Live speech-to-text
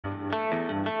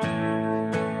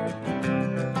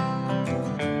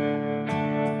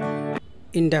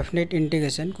Indefinite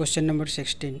integration, question number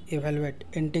 16. Evaluate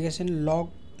integration log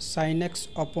sin x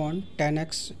upon tan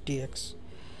x dx.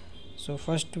 So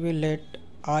first we let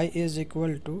I is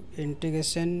equal to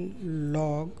integration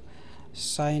log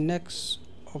sin x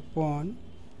upon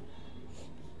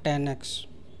tan x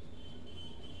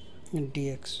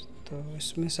dx. तो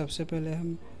इसमें सबसे पहले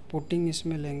हम putting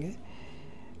इसमें लेंगे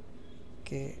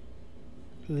कि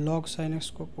log sin x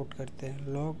को put करते हैं,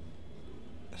 log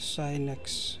sin x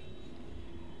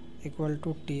equal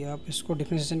to T. आप इसको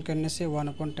डिफ्रेंशिएशन करने से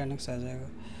 1/tan x आ जाएगा.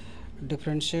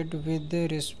 Differentiate with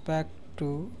respect to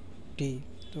T,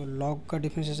 तो log का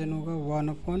डिफ्रेंशिएशन होगा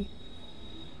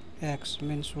 1/x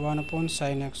मीन्स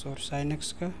 1/sin x और sin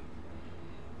x का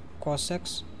cos x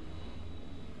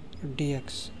dx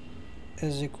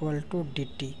is equal to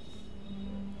dt.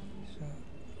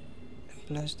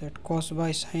 Plus that cos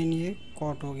by sin ये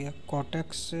cot हो गया, cot x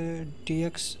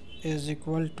dx is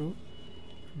equal to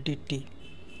dt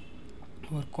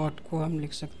और cot को हम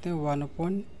लिख सकते हैं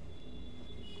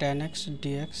 1/tan x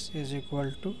dx is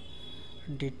equal to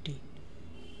dt.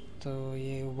 तो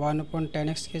ये 1/tan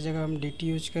x की जगह हम dt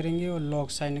यूज करेंगे और log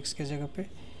sin x की जगह पे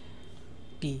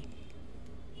t.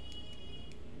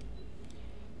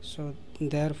 So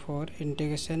therefore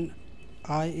integration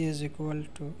I is equal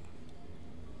to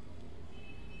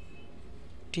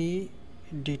t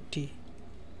dt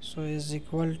so is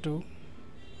equal to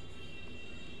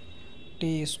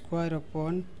T square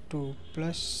upon 2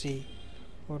 plus सी,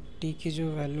 और टी की जो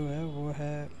वैल्यू है वो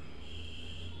है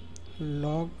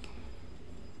log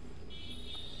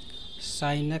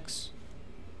sin x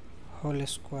whole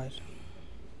square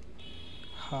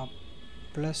half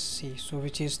plus C. So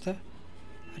which is the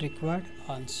required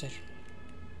answer.